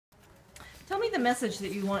the message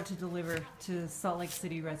that you want to deliver to Salt Lake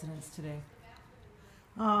City residents today.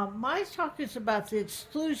 My talk is about the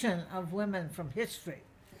exclusion of women from history.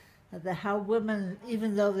 How women,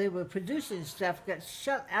 even though they were producing stuff, get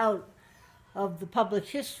shut out of the public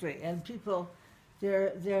history, and people,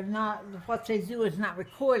 they're not, what they do is not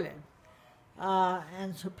recorded.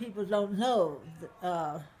 And so people don't know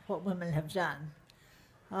what women have done.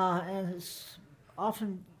 And it's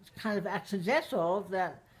often kind of accidental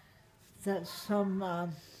that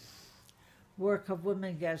some work of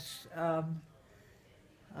women gets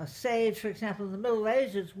saved. For example, in the Middle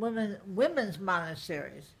Ages, women's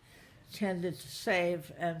monasteries tended to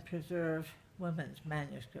save and preserve women's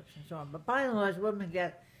manuscripts and so on. But by and large, women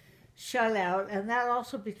get shut out, and that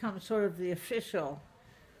also becomes sort of the official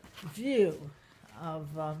view of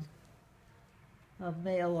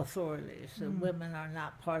male authorities. That women are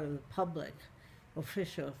not part of the public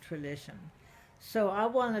official tradition. So I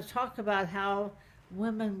want to talk about how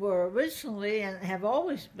women were originally and have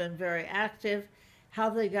always been very active, how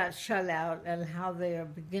they got shut out, and how they are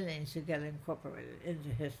beginning to get incorporated into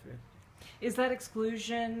history. Is that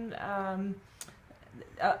exclusion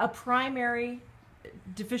a primary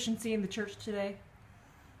deficiency in the church today?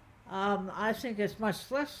 I think it's much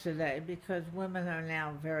less today because women are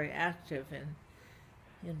now very active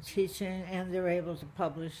in teaching, and they're able to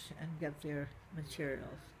publish and get their materials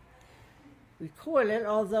recorded,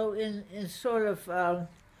 although in sort of,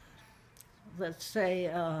 let's say,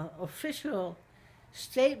 official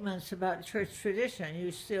statements about church tradition,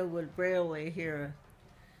 you still would rarely hear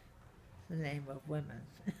the name of women.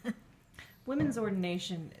 Women's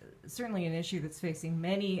ordination is certainly an issue that's facing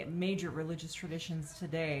many major religious traditions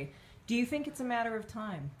today. Do you think it's a matter of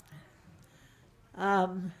time?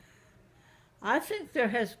 I think there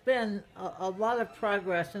has been a lot of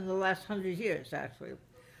progress in the last 100 years, actually,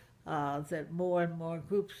 that more and more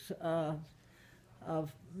groups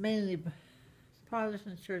of mainly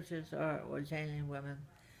Protestant churches are ordaining women,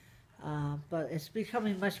 but it's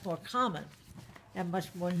becoming much more common and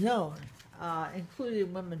much more known,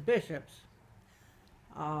 including women bishops.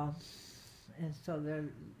 And so they're,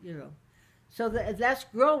 so that's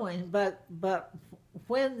growing, but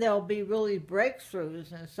when there'll be really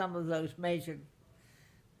breakthroughs in some of those major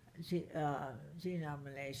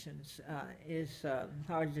denominations is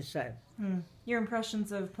hard to say. Your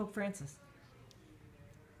impressions of Pope Francis?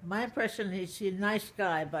 My impression is he's a nice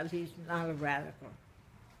guy, but he's not a radical.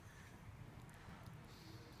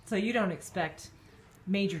 So you don't expect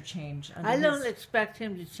major change? I don't expect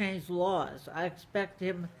him to change laws. I expect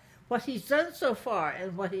him, what he's done so far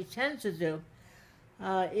and what he tends to do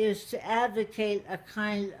is to advocate a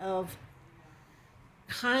kind of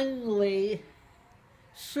kindly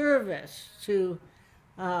service to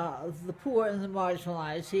the poor and the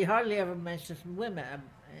marginalized. He hardly ever mentions women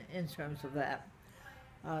in terms of that.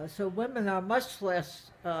 So women are much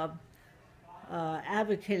less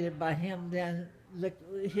advocated by him than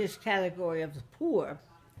his category of the poor,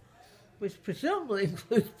 which presumably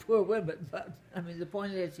includes poor women. But, I mean, the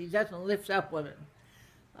point is he doesn't lift up women.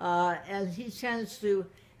 And he tends to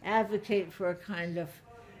advocate for a kind of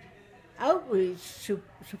outreach to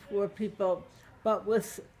poor people, but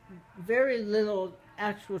with very little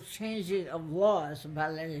actual changing of laws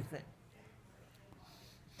about anything.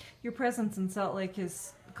 Your presence in Salt Lake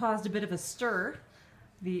has caused a bit of a stir.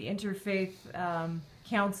 The Interfaith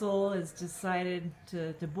Council has decided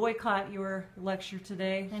to boycott your lecture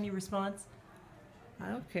today. Any response? I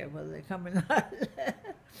don't care whether they come or not.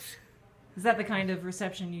 Is that the kind of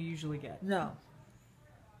reception you usually get? No.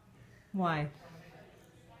 Why?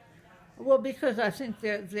 Well, because I think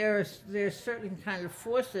there's certain kind of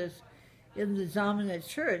forces in the dominant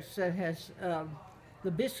church that has,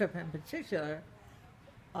 the bishop in particular,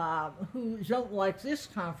 who don't like this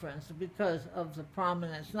conference because of the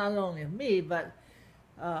prominence not only of me, but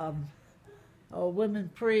women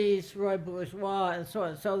priests, Roy Bourgeois, and so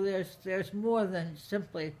on. So there's more than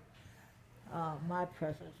simply my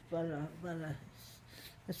presence, but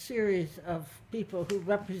a series of people who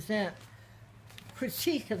represent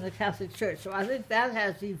critique in the Catholic Church. So I think that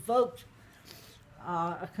has evoked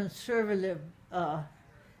a conservative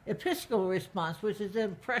Episcopal response, which is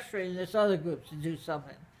then pressuring this other group to do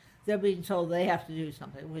something. They're being told they have to do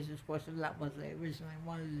something, which of course is not what they originally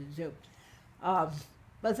wanted to do.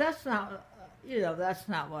 But that's not, that's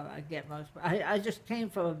not what I get most. I just came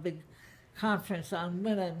from a big conference on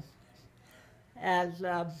women at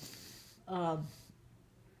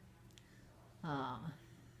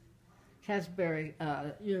Casbury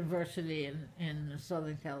University in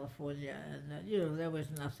Southern California, and there was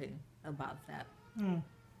nothing about that.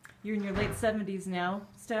 You're in your late 70s now.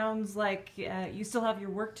 Sounds like you still have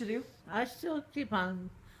your work to do. I still keep on.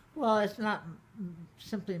 Well, it's not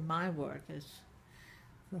simply my work; it's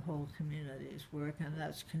the whole community's work, and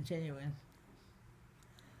that's continuing.